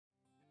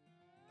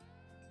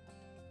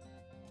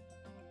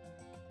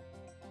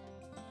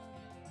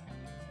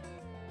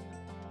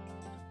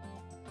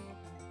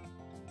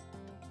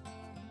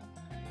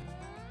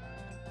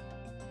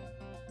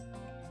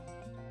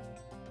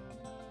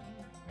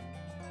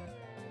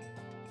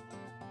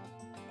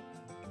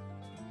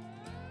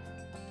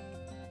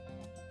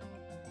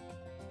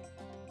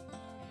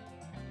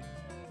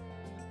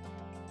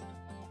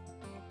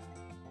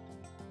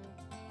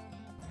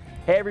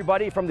Hey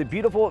everybody, from the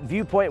beautiful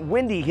Viewpoint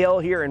Windy Hill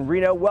here in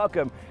Reno,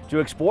 welcome to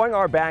Exploring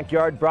Our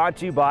Backyard, brought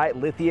to you by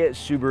Lithia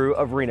Subaru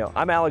of Reno.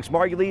 I'm Alex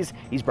Margulies,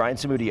 he's Brian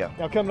Samudio.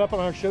 Now coming up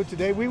on our show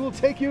today, we will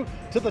take you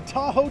to the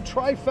Tahoe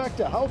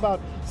trifecta. How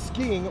about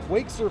skiing,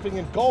 wake surfing,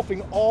 and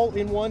golfing all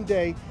in one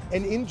day?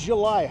 And in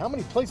July, how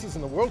many places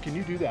in the world can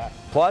you do that?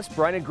 Plus,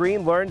 Brennan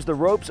Green learns the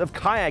ropes of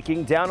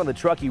kayaking down on the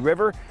Truckee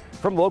River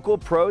from local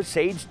pro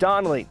Sage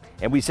Donnelly.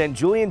 And we send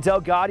Julian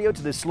Delgadio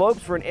to the slopes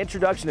for an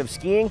introduction of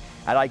skiing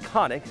at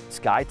iconic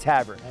Sky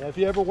Tavern. And if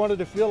you ever wanted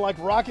to feel like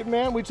Rocket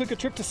Man, we took a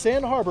trip to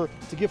Sand Harbor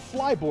to give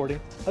flyboarding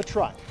a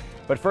try.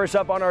 But first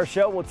up on our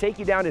show, we'll take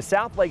you down to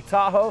South Lake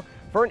Tahoe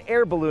for an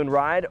air balloon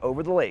ride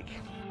over the lake.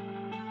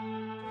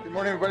 Good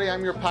morning, everybody.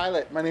 I'm your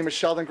pilot. My name is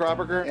Sheldon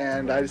Groberger,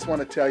 and I just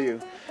want to tell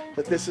you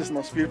that this is the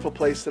most beautiful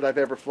place that I've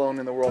ever flown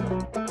in the world.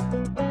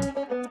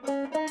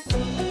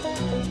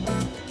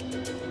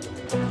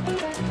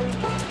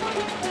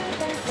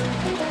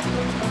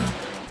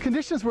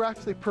 Conditions were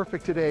actually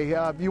perfect today.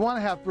 You want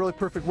to have really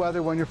perfect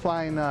weather when you're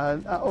flying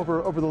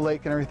over the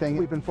lake and everything.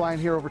 We've been flying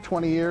here over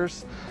 20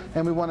 years,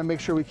 and we want to make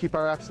sure we keep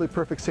our absolutely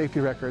perfect safety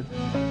record.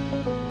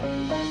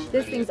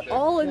 This thing's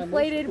all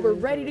inflated. We're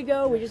ready to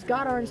go. We just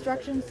got our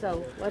instructions,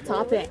 so let's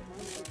hop in.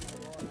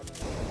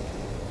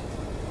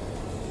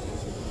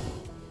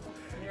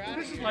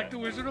 This is like the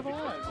Wizard of Oz.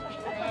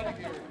 We're out of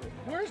here.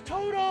 Where's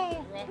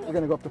Toto? We're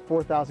going to go up to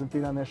 4,000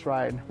 feet on this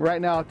ride.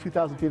 Right now,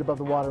 2,000 feet above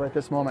the water right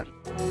this moment.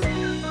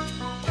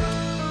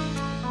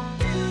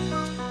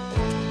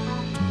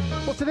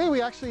 Well, today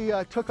we actually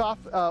took off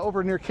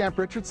over near Camp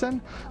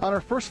Richardson. On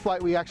our first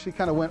flight, we actually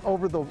kind of went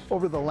over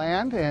the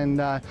land and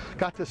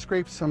got to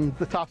scrape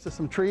the tops of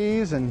some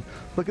trees and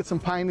look at some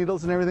pine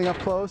needles and everything up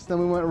close. Then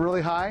we went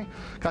really high,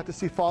 got to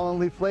see Fallen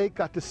Leaf Lake,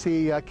 got to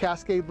see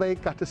Cascade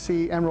Lake, got to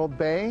see Emerald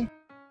Bay.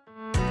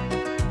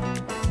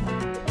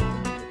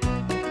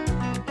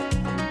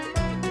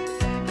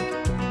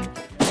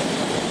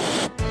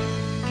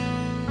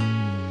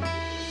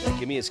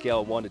 Give me a scale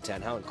of 1 to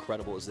 10. How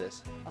incredible is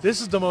this? This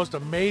is the most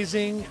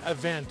amazing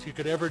event you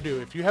could ever do.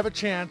 If you have a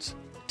chance,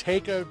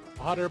 take a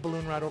hot air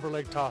balloon ride over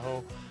Lake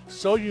Tahoe.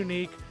 So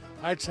unique,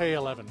 I'd say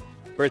 11.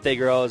 Birthday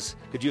girls,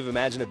 could you have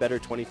imagined a better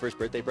 21st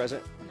birthday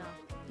present?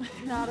 No,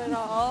 not at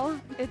all.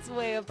 It's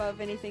way above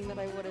anything that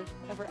I would have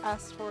ever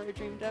asked for or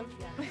dreamed of.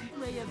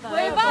 Yeah. Way above.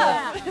 Way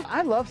above.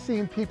 I love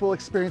seeing people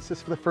experience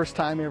this for the first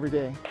time every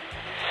day.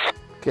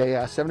 Okay,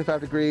 yeah,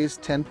 75 degrees,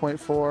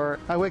 10.4.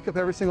 I wake up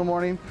every single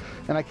morning,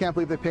 and I can't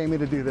believe they pay me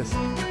to do this.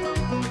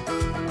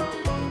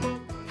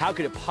 How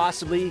could it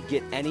possibly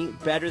get any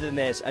better than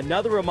this?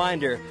 Another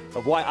reminder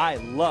of why I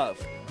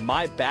love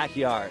my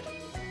backyard.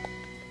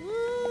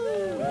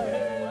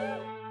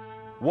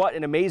 What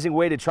an amazing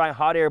way to try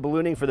hot air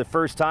ballooning for the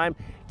first time.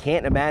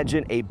 Can't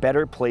imagine a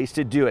better place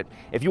to do it.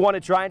 If you want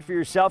to try it for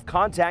yourself,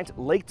 contact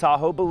Lake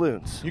Tahoe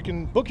Balloons. You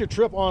can book your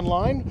trip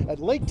online at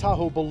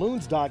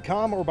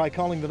LakeTahoeBalloons.com or by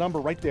calling the number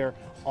right there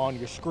on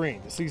your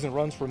screen. The season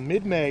runs from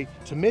mid-May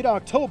to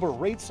mid-October.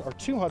 Rates are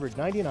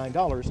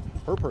 $299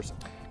 per person.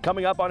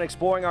 Coming up on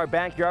Exploring Our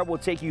Backyard, we'll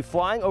take you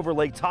flying over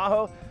Lake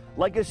Tahoe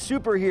like a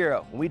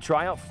superhero when we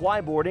try out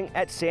flyboarding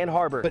at Sand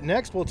Harbor. But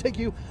next, we'll take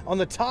you on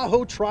the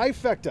Tahoe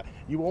trifecta.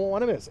 You won't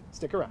want to miss it.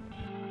 Stick around.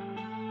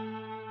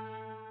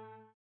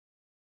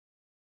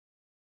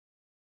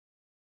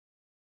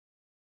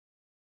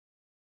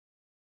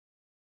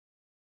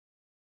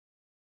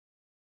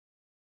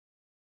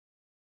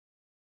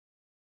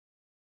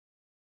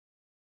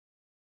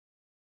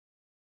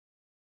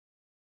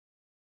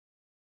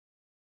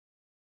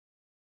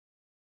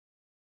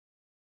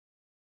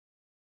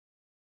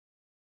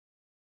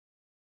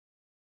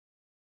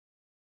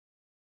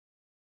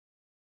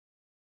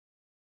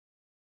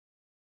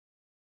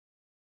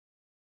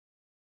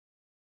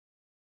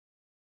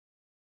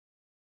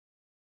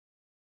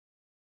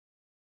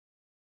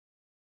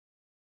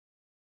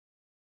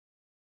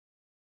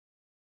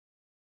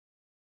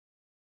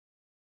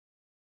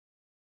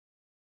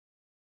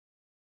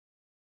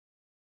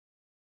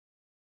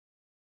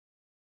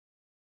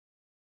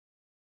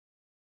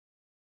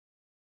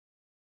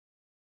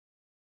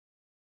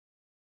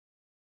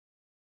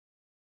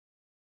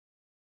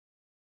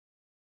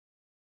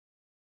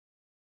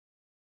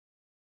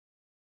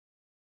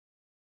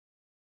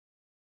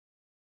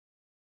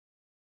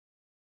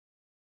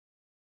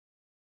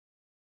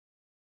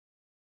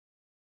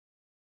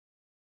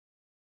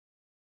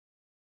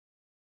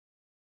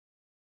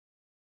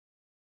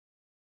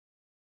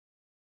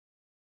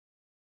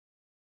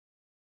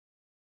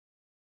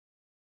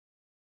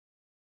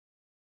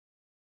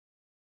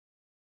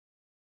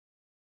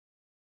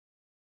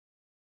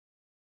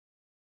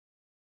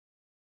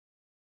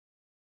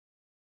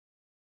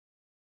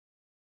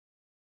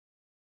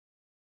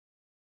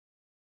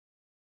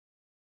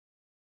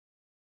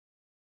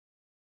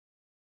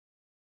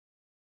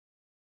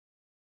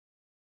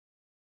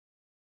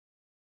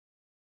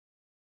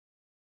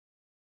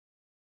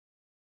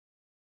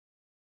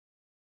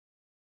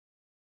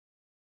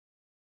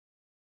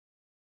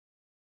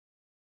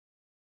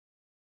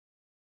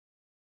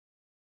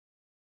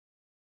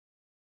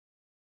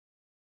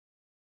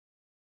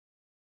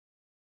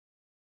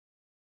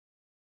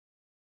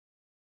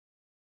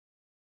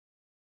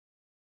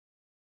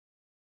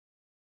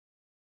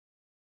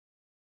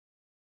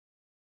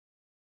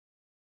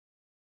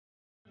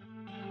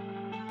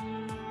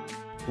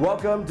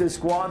 Welcome to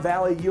Squaw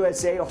Valley,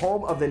 USA,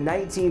 home of the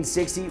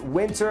 1960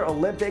 Winter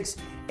Olympics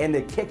and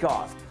the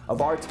kickoff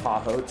of our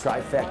Tahoe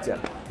trifecta.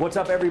 What's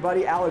up,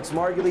 everybody? Alex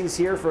Margulies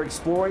here for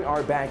Exploring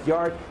Our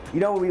Backyard.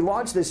 You know, when we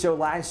launched this show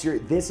last year,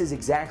 this is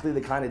exactly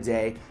the kind of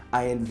day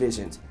I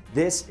envisioned.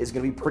 This is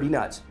going to be pretty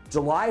nuts.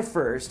 July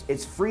 1st,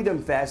 it's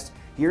Freedom Fest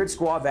here at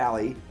Squaw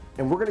Valley,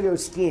 and we're going to go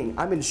skiing.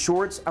 I'm in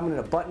shorts, I'm in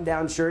a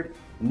button-down shirt,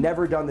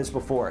 never done this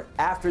before.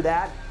 After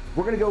that,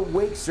 we're going to go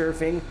wake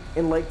surfing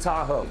in Lake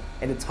Tahoe.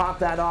 And to top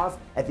that off,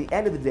 at the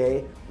end of the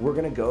day, we're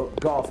going to go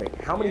golfing.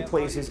 How many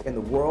places in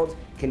the world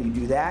can you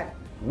do that?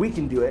 We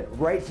can do it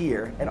right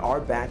here in our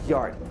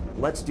backyard.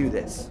 Let's do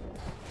this.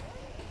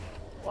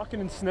 Walking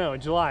in snow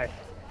in July.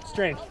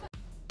 Strange.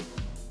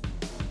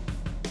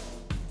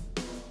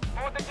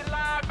 4th of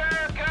July,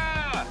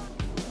 America!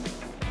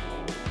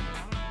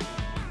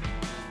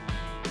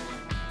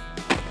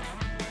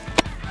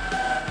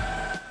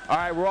 All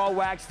right, we're all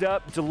waxed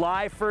up.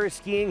 July 1st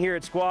skiing here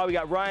at Squaw. We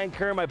got Ryan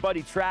Kerr, my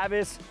buddy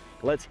Travis.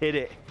 Let's hit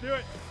it. Do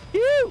it.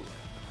 Woo!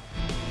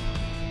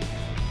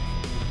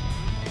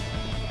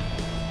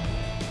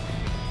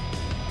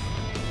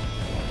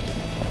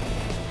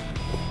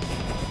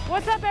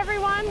 What's up,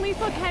 everyone?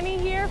 Liesl Kenny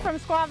here from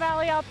Squaw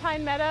Valley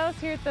Alpine Meadows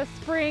here at the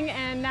spring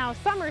and now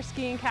summer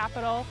skiing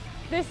capital.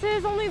 This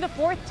is only the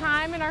 4th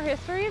time in our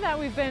history that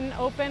we've been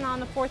open on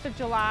the 4th of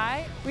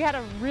July. We had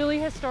a really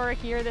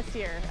historic year this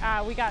year.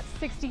 We got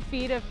 60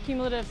 feet of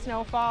cumulative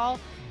snowfall,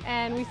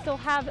 and we still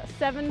have a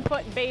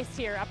 7-foot base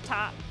here up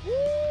top.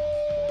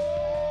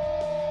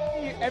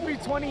 Every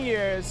 20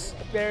 years,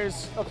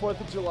 there's a 4th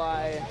of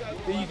July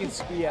that you can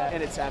ski at,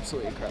 and it's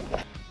absolutely incredible.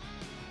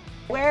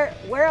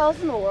 Where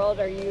else in the world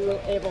are you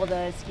able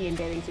to ski in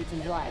bathing suits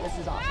in July? This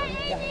is awesome.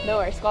 Yeah.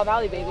 Nowhere. Squaw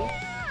Valley, baby.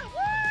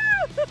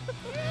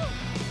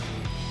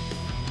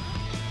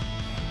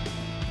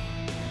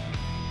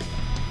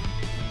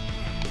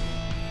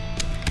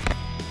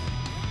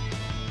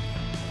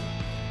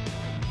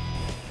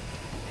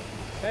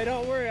 Hey,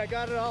 don't worry, I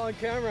got it all on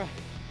camera.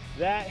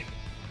 That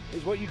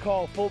is what you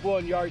call a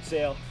full-blown yard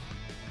sale.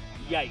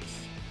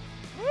 Yikes.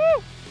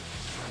 Woo!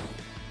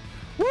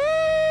 Woo!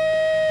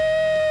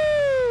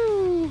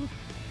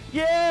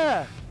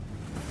 Yeah!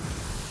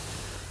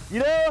 You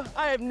know,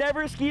 I have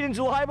never skied in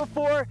July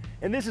before,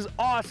 and this is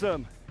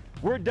awesome.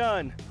 We're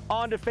done.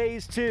 On to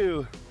phase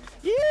 2.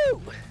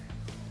 You!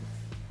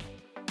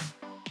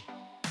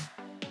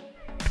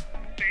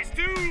 Phase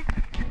 2.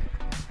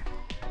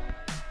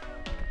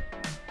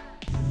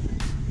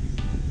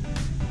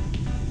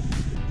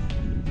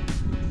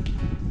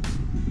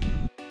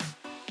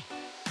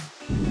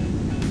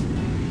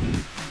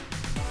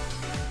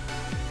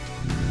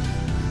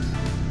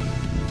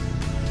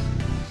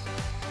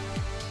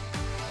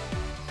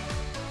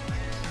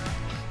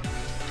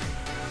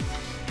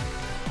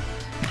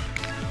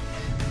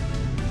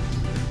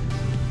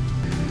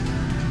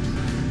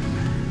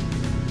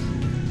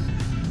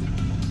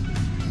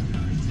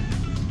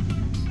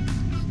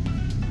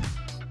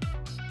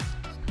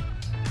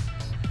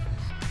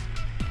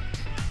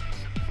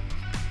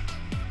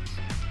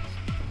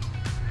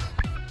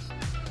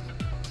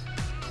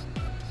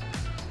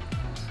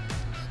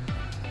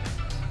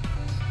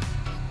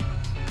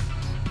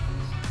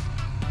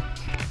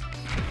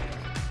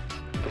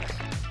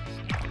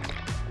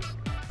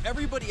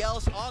 Everybody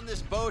else on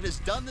this boat has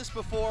done this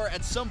before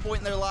at some point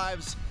in their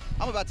lives.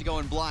 I'm about to go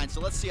in blind,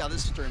 so let's see how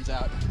this turns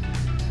out.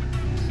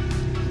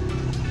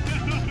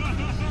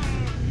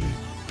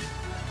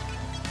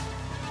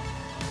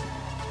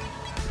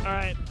 All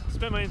right,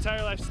 spent my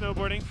entire life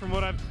snowboarding. From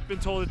what I've been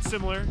told, it's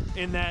similar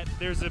in that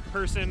there's a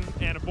person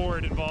and a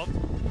board involved.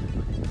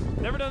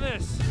 Never done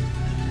this.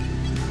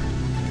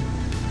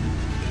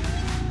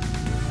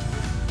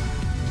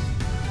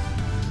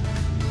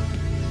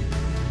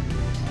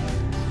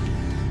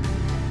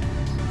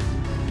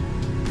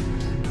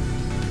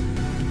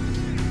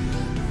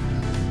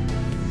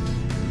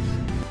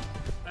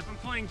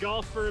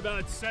 Golf for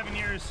about 7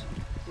 years.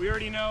 We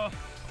already know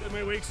that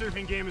my wake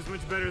surfing game is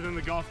much better than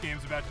the golf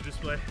game's about to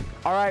display.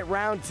 All right,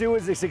 round 2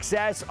 is a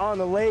success on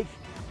the lake.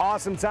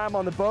 Awesome time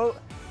on the boat.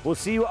 We'll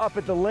see you up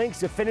at the links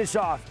to finish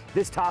off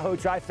this Tahoe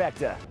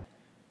trifecta.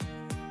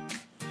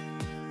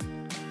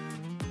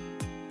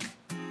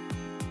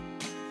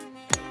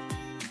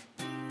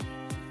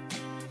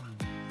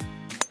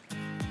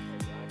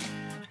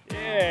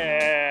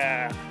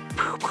 Yeah!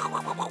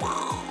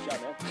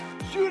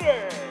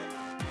 Shooter!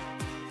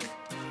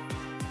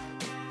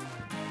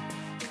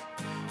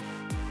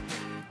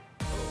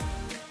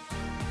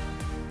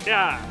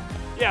 Yeah.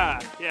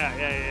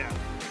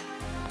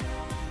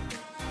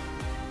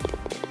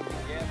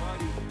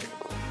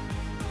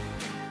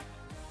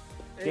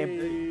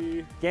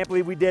 Can't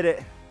believe we did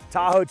it.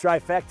 Tahoe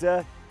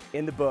trifecta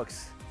in the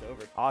books. It's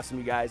over. Awesome,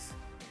 you guys.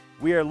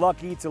 We are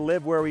lucky to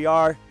live where we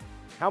are.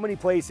 How many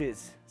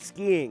places?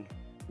 Skiing,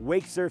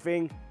 wake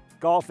surfing,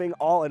 golfing,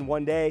 all in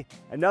one day.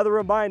 Another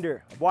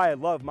reminder of why I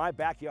love my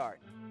backyard.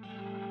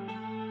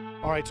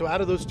 All right, so out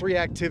of those 3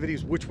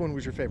 activities, which one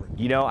was your favorite?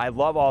 You know, I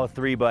love all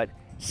 3, but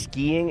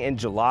skiing in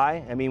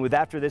July, I mean, with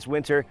after this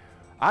winter,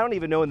 I don't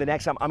even know when the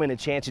next time I'm going to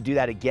chance to do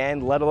that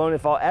again, let alone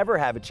if I'll ever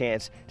have a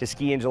chance to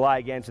ski in July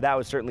again. So that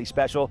was certainly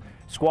special.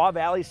 Squaw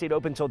Valley stayed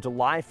open until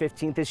July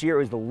 15th this year. It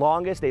was the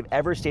longest they've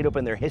ever stayed open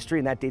in their history,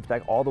 and that dates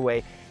back all the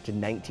way to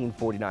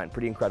 1949.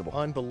 Pretty incredible.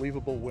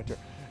 Unbelievable winter.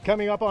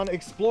 Coming up on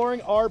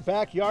Exploring Our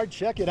Backyard,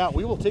 check it out.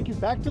 We will take you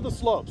back to the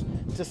slopes,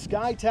 to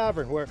Sky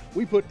Tavern, where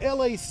we put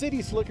LA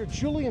City slicker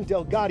Julian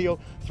Delgadio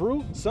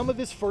through some of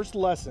his first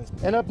lessons.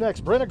 And up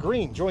next, Brenna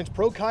Green joins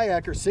pro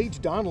kayaker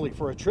Sage Donnelly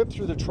for a trip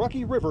through the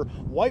Truckee River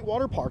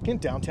Whitewater Park in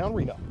downtown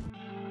Reno.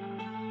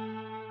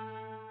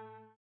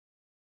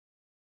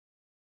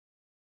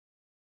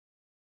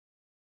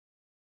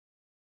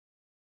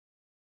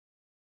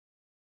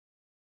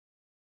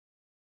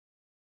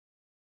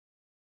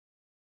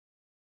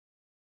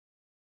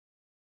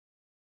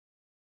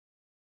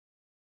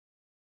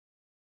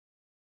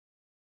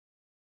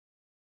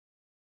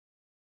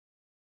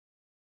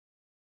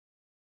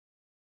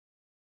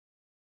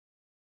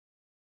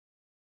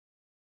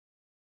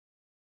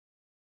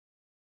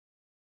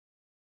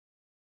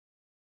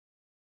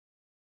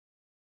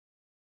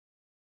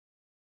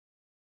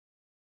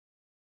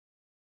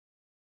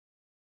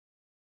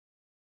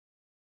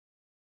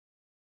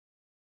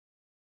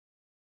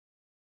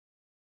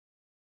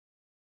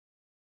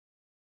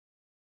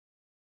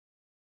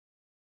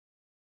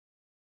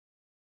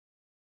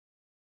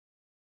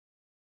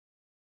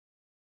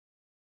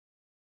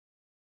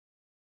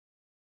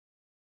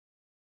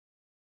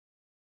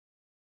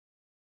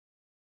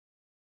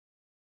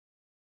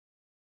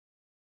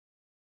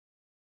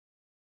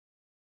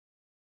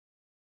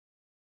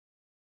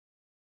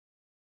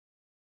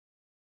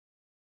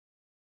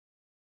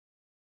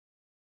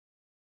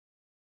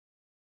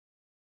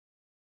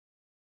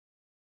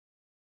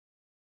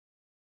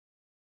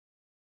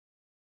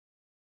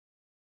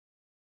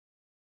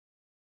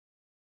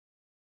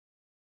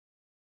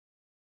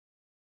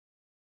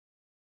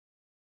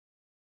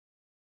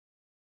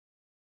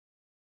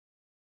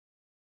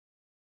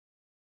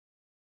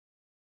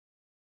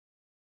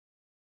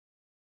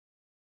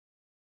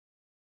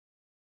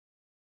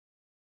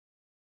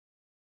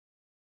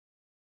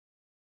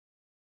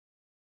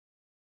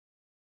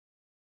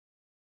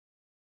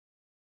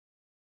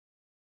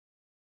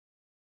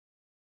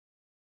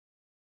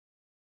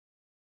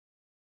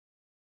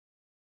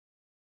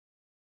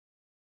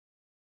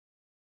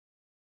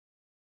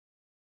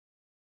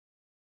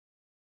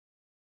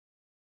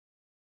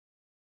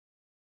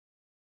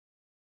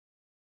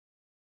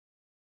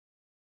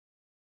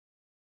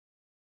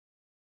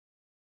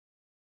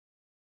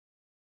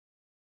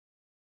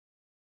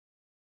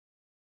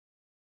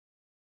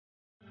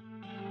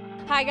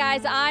 Hi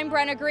guys, I'm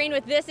Brenna Green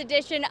with this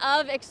edition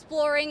of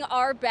Exploring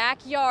Our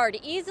Backyard.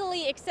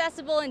 Easily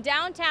accessible in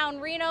downtown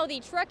Reno, the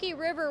Truckee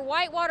River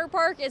Whitewater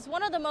Park is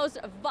one of the most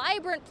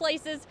vibrant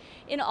places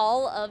in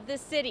all of the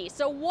city.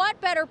 So what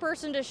better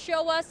person to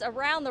show us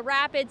around the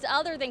rapids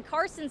other than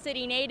Carson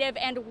City native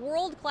and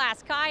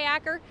world-class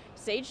kayaker,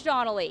 Sage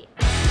Donnelly.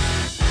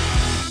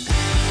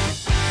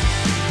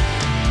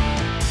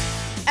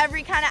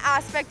 Every kind of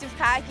aspect of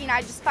kayaking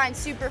I just find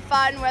super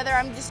fun, whether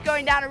I'm just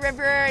going down a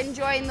river,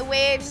 enjoying the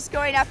waves, just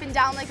going up and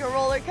down like a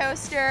roller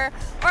coaster,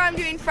 or I'm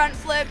doing front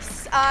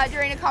flips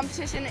during a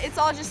competition. It's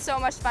all just so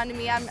much fun to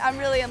me. I'm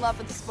really in love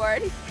with the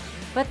sport.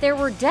 But there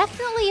were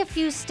definitely a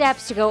few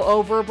steps to go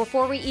over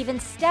before we even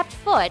stepped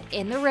foot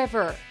in the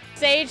river.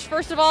 Sage,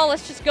 first of all,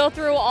 let's just go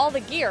through all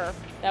the gear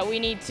that we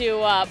need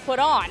to put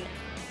on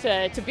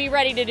to be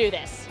ready to do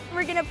this.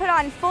 We're gonna put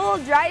on full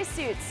dry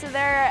suits, so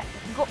they're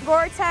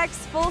Gore-Tex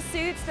full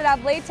suits that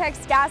have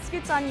latex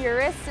gaskets on your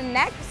wrists and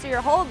neck, so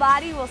your whole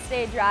body will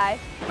stay dry.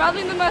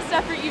 Probably the most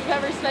effort you've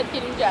ever spent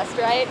getting dressed,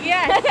 right?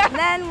 Yes. And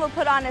then we'll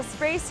put on a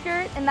spray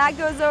skirt, and that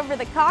goes over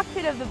the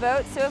cockpit of the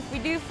boat, so if we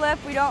do flip,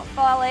 we don't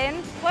fall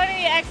in. Let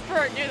the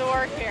expert do the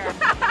work here.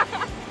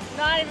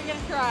 Not even gonna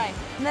try.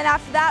 And then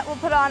after that, we'll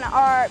put on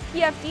our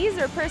PFDs,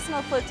 or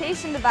personal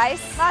flotation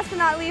device. Last but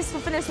not least,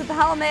 we'll finish with the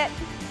helmet.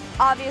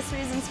 Obvious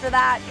reasons for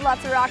that,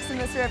 lots of rocks in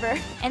this river.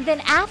 And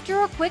then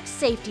after a quick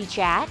safety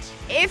chat,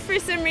 if for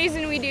some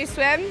reason we do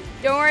swim,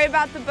 don't worry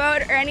about the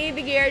boat or any of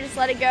the gear, just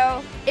let it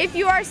go. If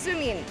you are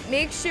swimming,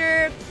 make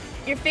sure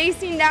you're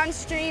facing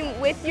downstream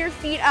with your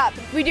feet up.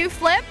 If we do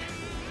flip,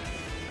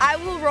 I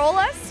will roll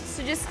us,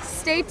 so just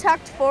stay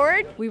tucked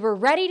forward. We were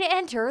ready to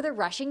enter the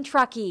rushing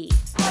Truckee.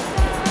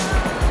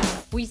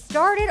 We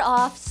started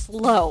off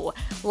slow,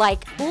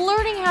 like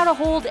learning how to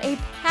hold a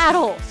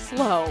paddle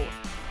slow.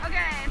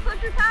 Okay,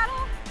 flip your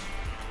paddle.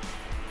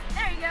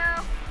 There you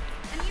go.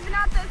 And even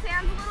out those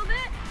hands a little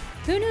bit.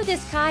 Who knew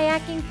this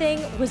kayaking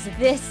thing was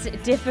this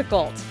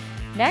difficult?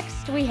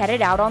 Next, we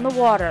headed out on the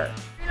water.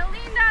 We're gonna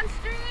lean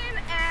downstream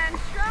and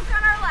stroke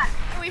on our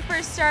left. We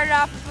first started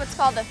off with what's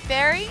called a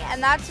ferry,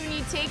 and that's when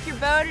you take your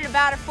boat at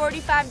about a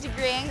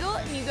 45-degree angle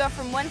and you go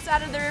from one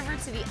side of the river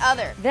to the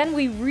other. Then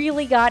we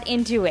really got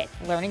into it,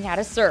 learning how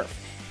to surf.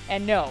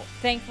 And no,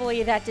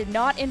 thankfully that did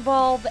not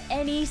involve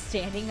any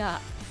standing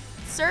up.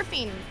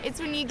 Surfing, it's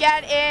when you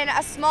get in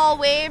a small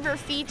wave or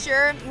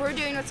feature. We're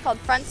doing what's called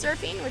front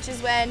surfing, which is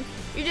when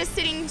you're just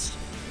sitting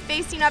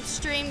facing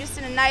upstream, just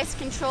in a nice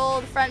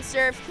controlled front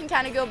surf. You can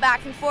kind of go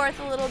back and forth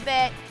a little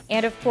bit.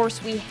 And of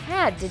course, we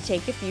had to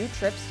take a few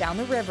trips down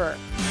the river.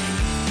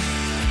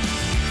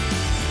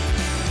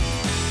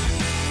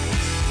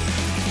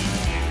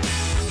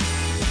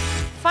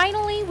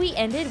 Finally, we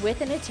ended with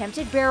an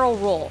attempted barrel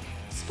roll.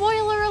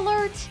 Spoiler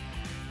alert,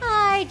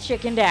 I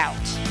chickened out.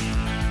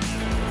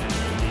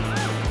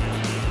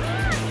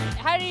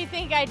 How do you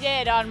think I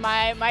did on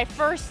my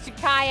first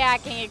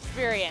kayaking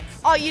experience?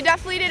 Oh, you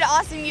definitely did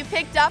awesome. You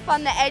picked up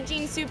on the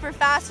edging super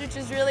fast, which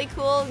is really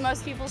cool.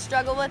 Most people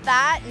struggle with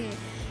that. And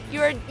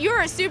you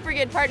were a super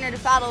good partner to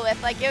paddle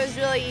with. Like, it was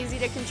really easy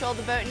to control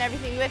the boat and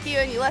everything with you,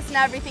 and you listened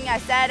to everything I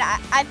said.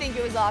 I think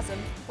it was awesome.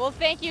 Well,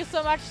 thank you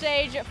so much,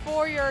 Sage,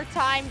 for your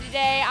time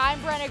today. I'm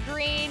Brenna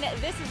Green.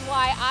 This is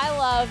why I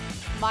love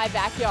my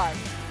backyard.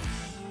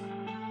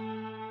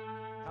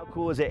 How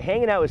cool is it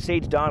hanging out with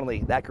Sage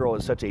Donnelly? That girl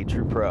is such a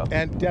true pro.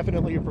 And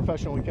definitely a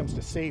professional when it comes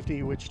to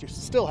safety, which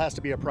still has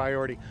to be a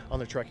priority on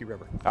the Truckee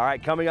River. All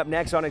right, coming up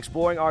next on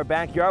Exploring Our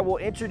Backyard, we'll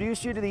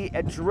introduce you to the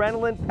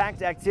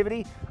adrenaline-packed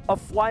activity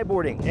of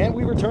flyboarding. And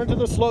we return to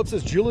the slopes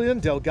as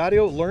Julian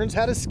Delgadio learns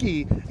how to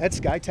ski at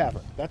Sky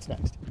Tavern. That's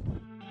next.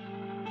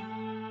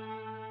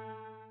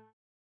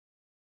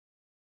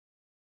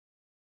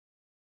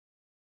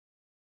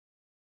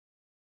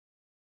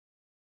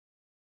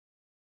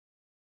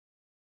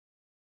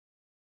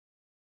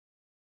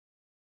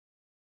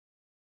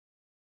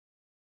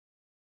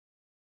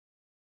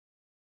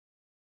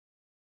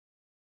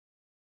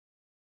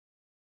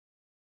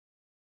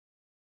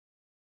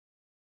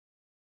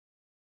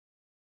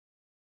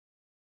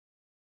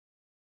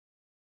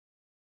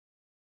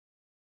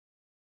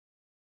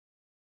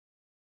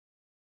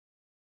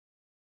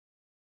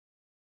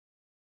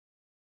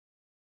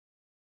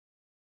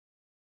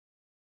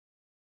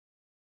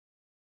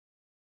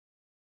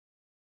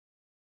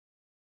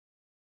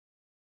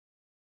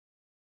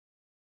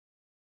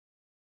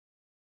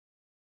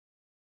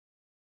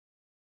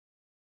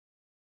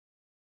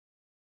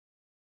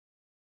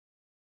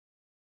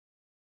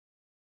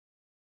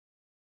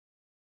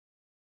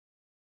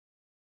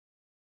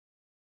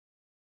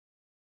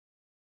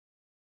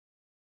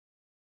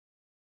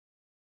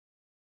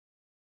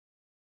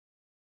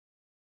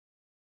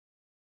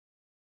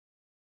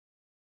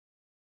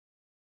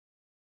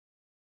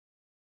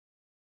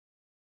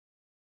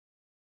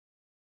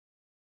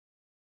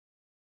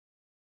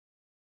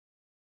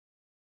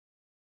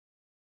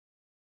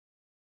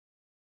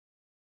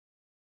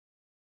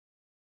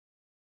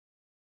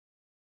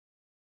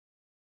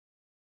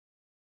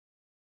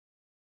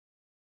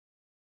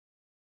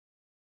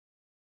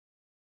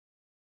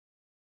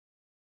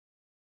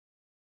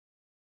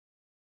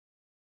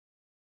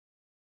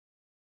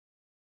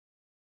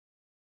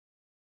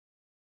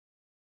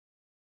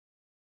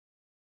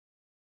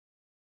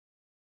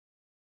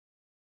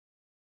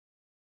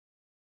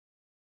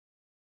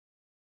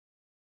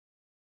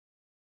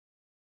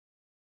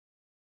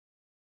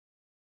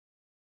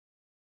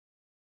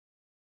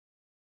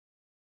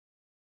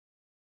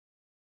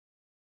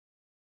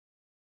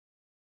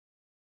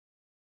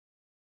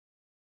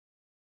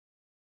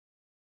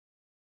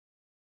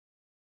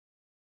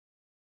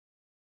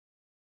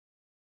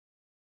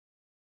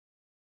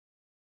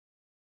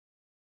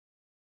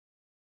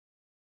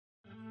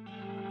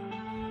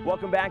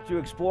 Welcome back to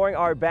Exploring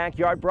Our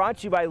Backyard, brought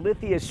to you by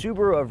Lithia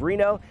Subaru of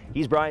Reno.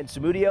 He's Brian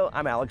Samudio.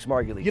 I'm Alex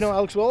Margulies. You know,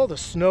 Alex, with all the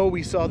snow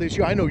we saw this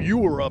year, I know you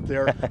were up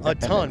there a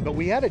ton, but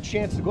we had a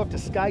chance to go up to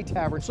Sky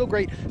Tavern. So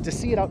great to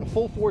see it out in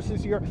full force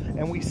this year,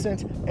 and we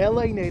sent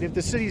LA native,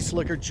 the city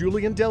slicker,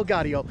 Julian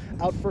Delgadio,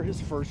 out for his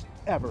first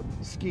ever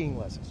skiing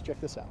lessons. Check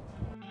this out.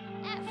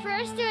 At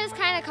first it was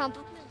kind of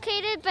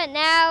complicated, but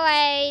now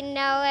I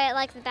know it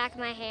like the back of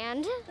my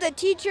hand. The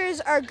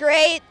teachers are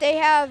great. They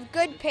have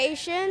good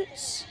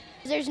patience.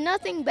 There's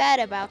nothing bad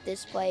about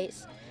this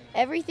place.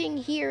 Everything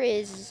here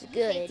is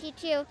good. They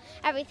teach you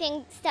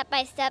everything step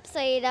by step so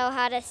you know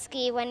how to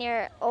ski when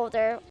you're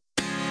older.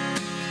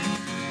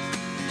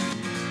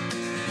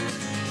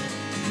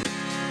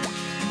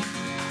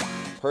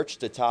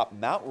 Perched atop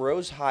Mount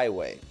Rose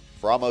Highway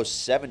for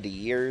almost 70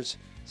 years,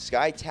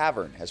 Sky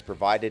Tavern has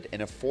provided an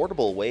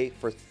affordable way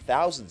for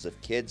thousands of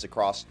kids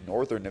across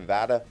northern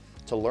Nevada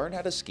to learn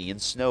how to ski and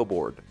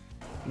snowboard.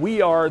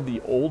 We are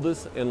the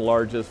oldest and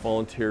largest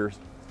volunteer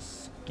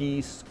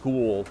ski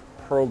school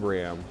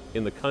program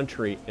in the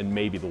country and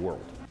maybe the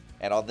world.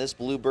 And on this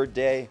Bluebird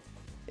Day,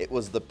 it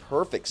was the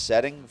perfect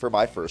setting for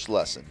my first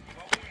lesson.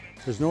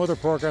 There's no other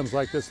programs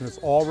like this, and it's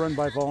all run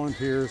by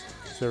volunteers,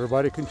 so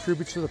everybody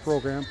contributes to the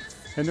program,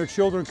 and their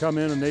children come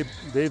in and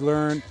they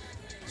learn,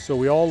 so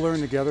we all learn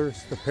together.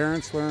 The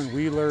parents learn,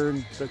 we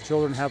learn, the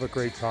children have a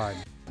great time.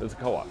 It's a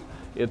co-op.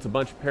 It's a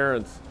bunch of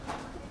parents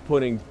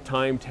putting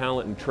time,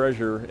 talent, and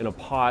treasure in a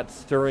pot,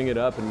 stirring it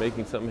up and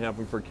making something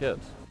happen for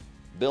kids.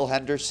 Bill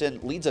Henderson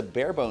leads a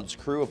bare-bones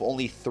crew of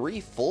only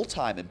 3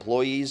 full-time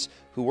employees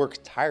who work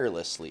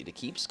tirelessly to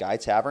keep Sky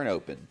Tavern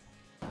open.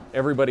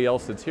 Everybody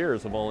else that's here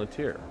is a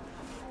volunteer.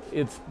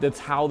 That's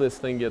how this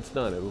thing gets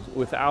done.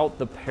 Without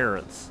the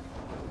parents,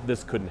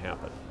 this couldn't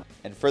happen.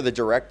 And for the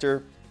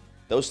director,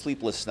 those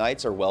sleepless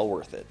nights are well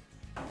worth it.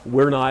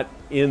 We're not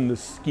in the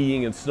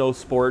skiing and snow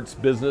sports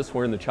business,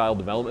 we're in the child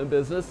development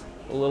business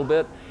a little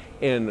bit,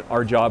 and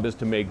our job is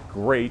to make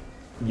great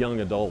young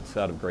adults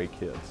out of great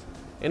kids.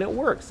 And it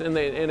works, and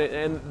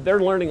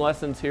they're learning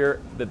lessons here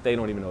that they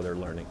don't even know they're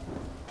learning.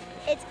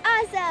 It's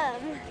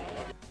awesome.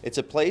 It's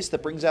a place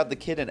that brings out the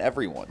kid in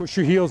everyone. Push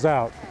your heels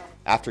out.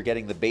 After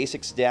getting the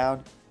basics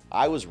down,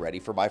 I was ready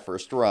for my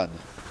first run.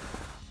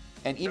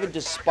 And even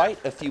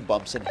despite a few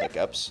bumps and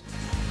hiccups,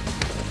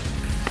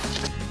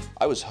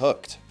 I was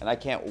hooked, and I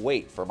can't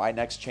wait for my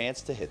next chance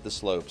to hit the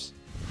slopes.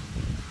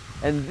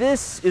 And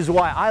this is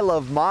why I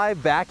love my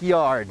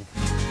backyard.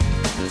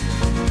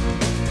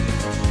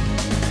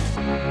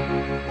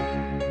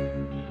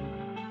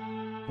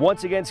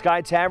 Once again,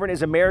 Sky Tavern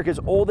is America's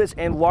oldest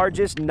and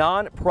largest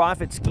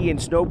non-profit ski and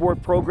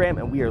snowboard program,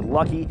 and we are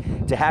lucky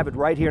to have it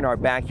right here in our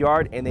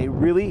backyard, and they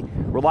really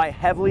rely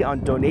heavily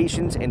on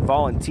donations and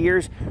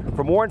volunteers.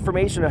 For more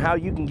information on how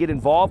you can get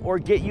involved or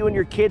get you and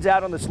your kids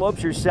out on the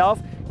slopes yourself,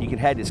 you can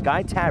head to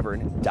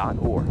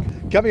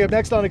skytavern.org. Coming up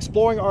next on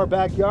Exploring Our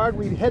Backyard,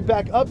 we head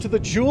back up to the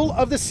Jewel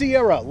of the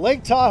Sierra,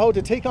 Lake Tahoe,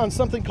 to take on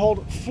something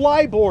called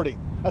flyboarding.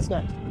 That's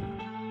next.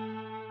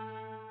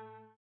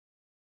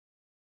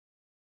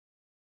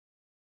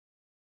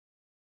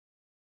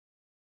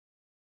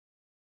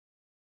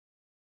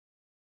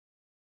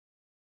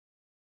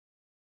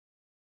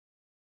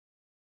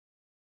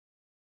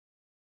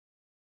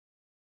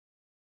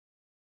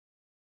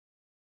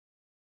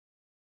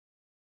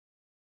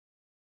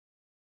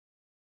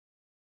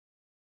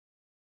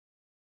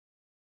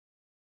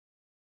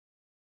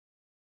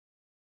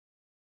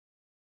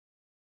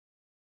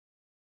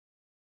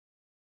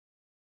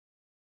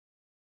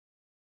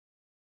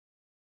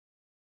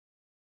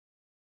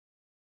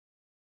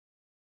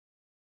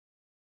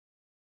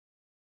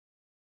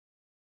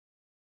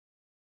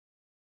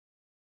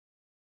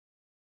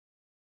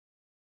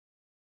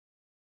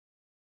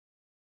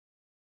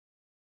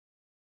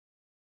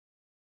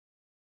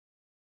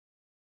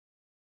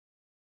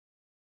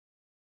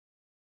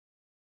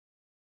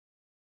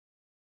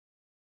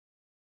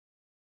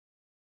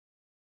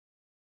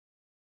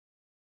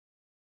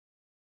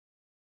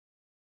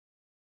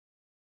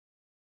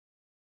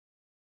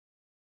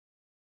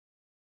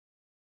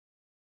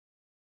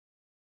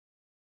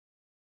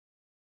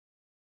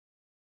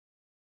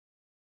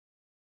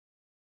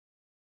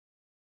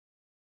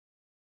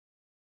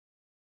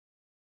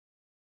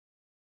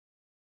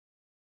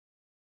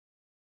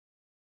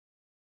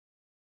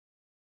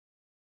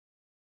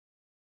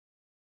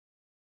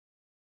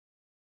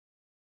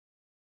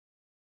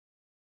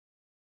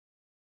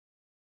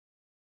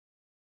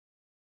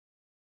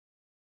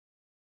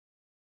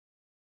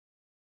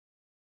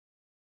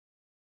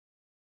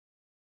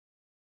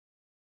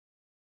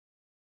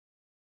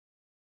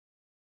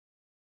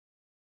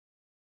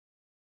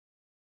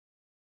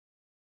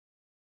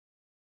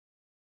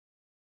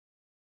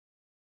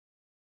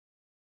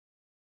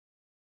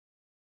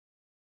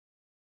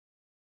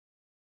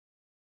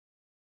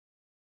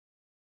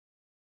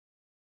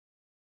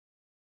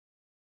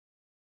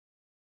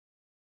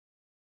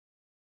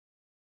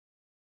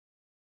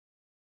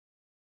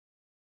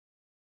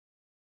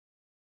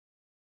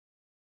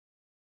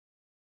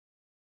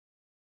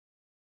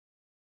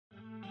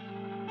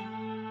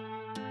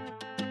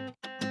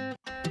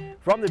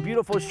 From the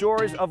beautiful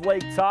shores of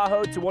Lake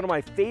Tahoe to one of my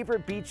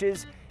favorite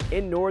beaches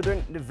in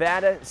northern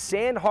Nevada,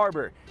 Sand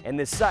Harbor, and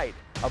the site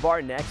of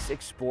our next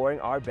Exploring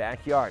Our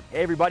Backyard.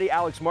 Hey everybody,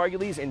 Alex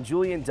Margulies and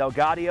Julian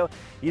Delgadio.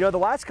 You know, the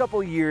last couple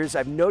of years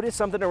I've noticed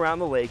something around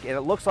the lake, and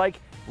it looks like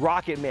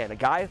Rocket Man, a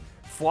guy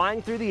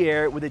flying through the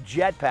air with a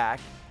jetpack,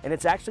 and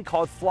it's actually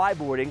called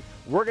flyboarding.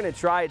 We're gonna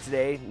try it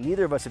today.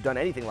 Neither of us have done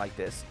anything like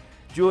this.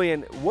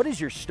 Julian, what is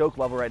your stoke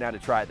level right now to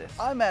try this?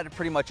 I'm at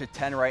pretty much a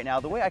 10 right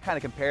now. The way I kind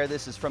of compare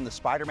this is from the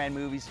Spider-Man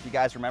movies. If you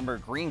guys remember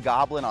Green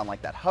Goblin on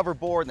like that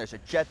hoverboard and there's a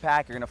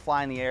jetpack, you're gonna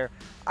fly in the air.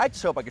 I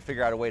just hope I could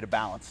figure out a way to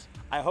balance.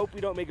 I hope we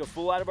don't make a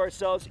fool out of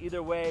ourselves.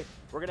 Either way,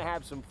 we're gonna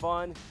have some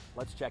fun.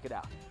 Let's check it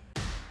out.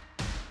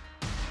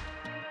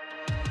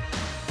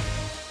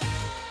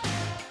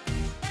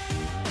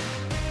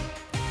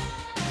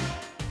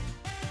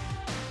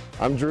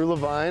 I'm Drew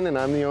Levine, and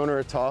I'm the owner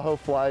of Tahoe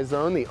Fly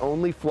Zone, the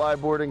only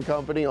flyboarding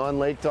company on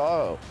Lake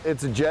Tahoe.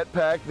 It's a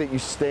jetpack that you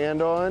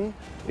stand on.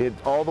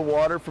 All the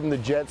water from the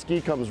jet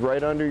ski comes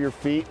right under your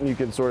feet, and you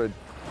can sort of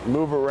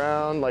move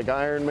around like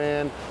Iron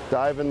Man,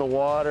 dive in the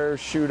water,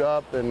 shoot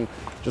up, and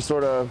just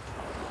sort of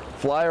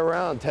fly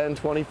around 10,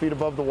 20 feet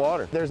above the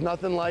water. There's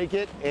nothing like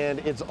it, and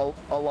it's a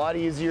lot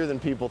easier than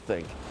people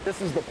think.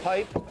 This is the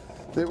pipe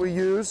that we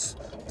use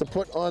to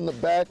put on the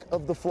back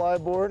of the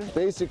flyboard.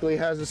 Basically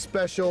has a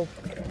special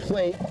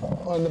plate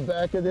on the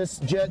back of this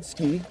jet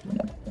ski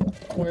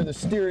where the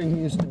steering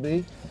used to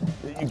be.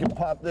 You can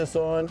pop this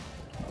on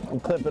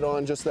and clip it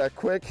on just that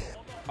quick.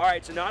 All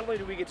right, so not only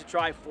do we get to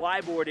try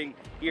flyboarding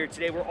here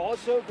today, we're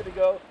also gonna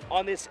go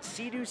on this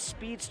Sea-Doo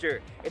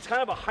Speedster. It's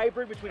kind of a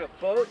hybrid between a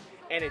boat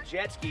and a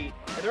jet ski,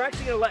 and they're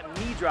actually gonna let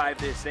me drive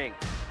this thing.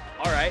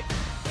 All right.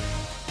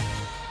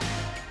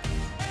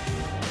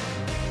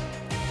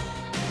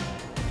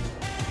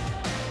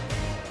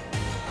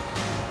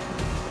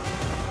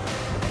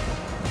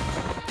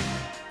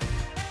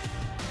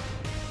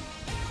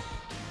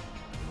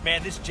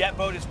 Man, this jet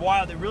boat is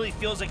wild. It really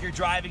feels like you're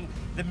driving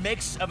the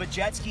mix of a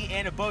jet ski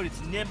and a boat.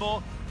 It's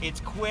nimble, it's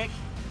quick.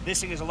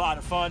 This thing is a lot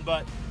of fun,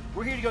 but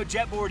we're here to go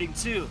jet boarding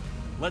too.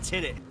 Let's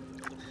hit it.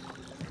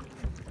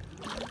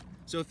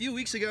 So a few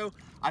weeks ago,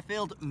 I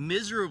failed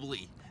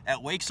miserably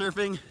at wake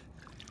surfing.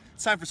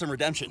 It's time for some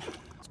redemption.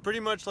 It's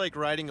pretty much like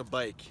riding a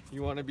bike.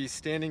 You want to be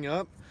standing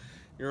up,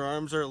 your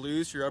arms are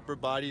loose, your upper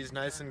body is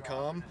nice and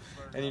calm,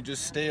 and you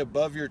just stay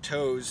above your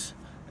toes.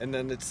 And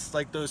then it's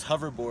like those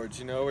hoverboards,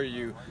 you know, where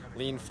you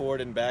lean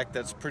forward and back.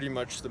 That's pretty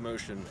much the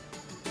motion.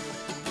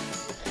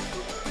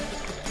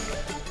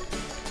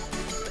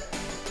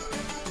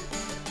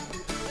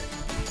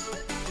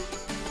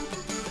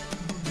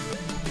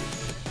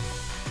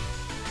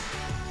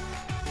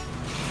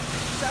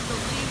 Just have to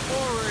lean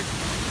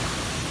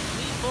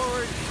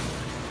forward,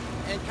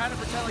 and kind of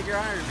pretend like you're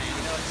Iron Man,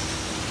 you know?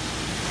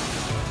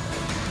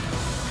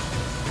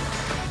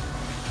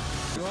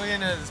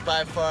 Julian is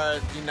by far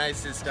the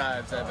nicest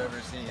dives I've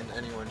ever seen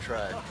anyone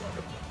try.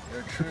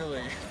 They're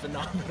truly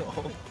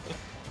phenomenal.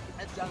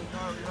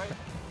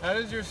 How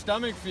does your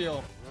stomach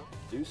feel?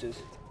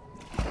 Deuces.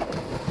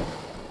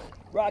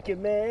 Rocket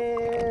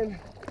Man.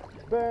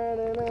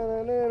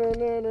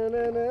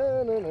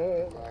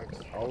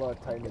 I'll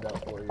tighten it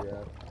up for you.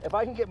 If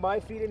I can get my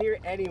feet in here,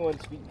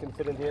 anyone's feet can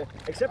fit in here,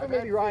 except for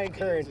maybe Ryan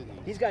Kern.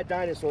 He's got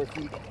dinosaur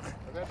feet.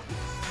 Okay.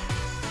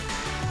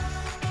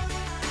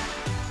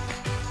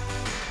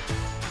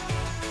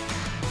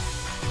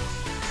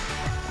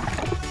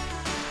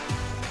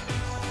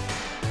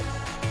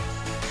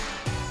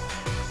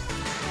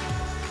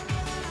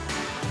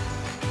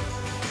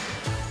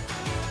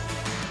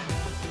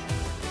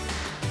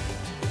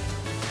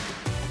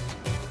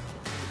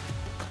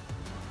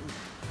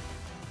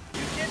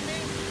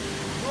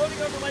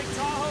 Floating over Lake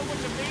Tahoe was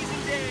an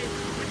amazing day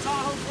with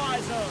Tahoe Fly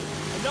Zone.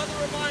 Another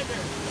reminder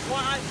of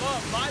why I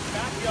love my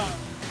backyard.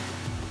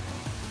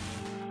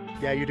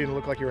 Yeah, you didn't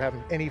look like you were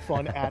having any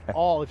fun at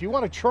all. If you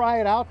want to try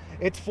it out,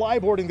 it's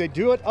flyboarding. They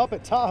do it up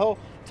at Tahoe.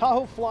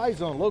 Tahoe Fly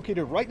Zone,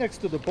 located right next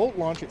to the boat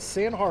launch at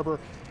Sand Harbor.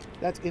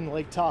 That's in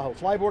Lake Tahoe.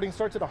 Flyboarding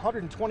starts at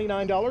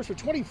 $129 for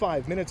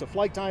 25 minutes of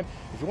flight time.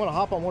 If you want to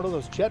hop on one of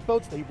those jet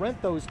boats, they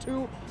rent those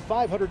too,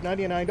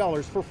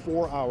 $599 for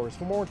 4 hours.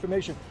 For more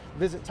information,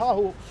 visit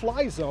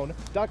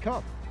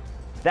TahoeFlyZone.com.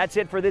 That's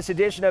it for this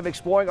edition of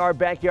Exploring Our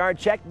Backyard.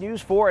 Check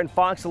News 4 and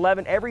Fox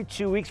 11 every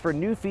 2 weeks for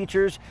new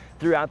features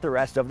throughout the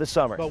rest of the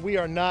summer. But we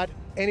are not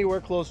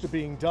anywhere close to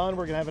being done.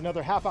 We're going to have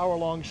another half-hour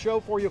long show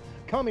for you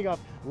coming up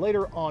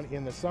later on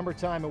in the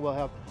summertime, and we'll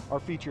have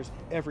our features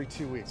every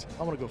 2 weeks.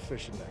 I want to go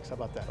fishing next. How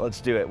about that? Let's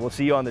do it. We'll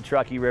see you on the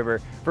Truckee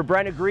River. For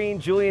Brenna Green,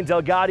 Julian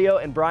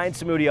Delgadio, and Brian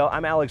Samudio,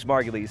 I'm Alex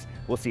Margulies.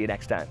 We'll see you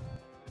next time.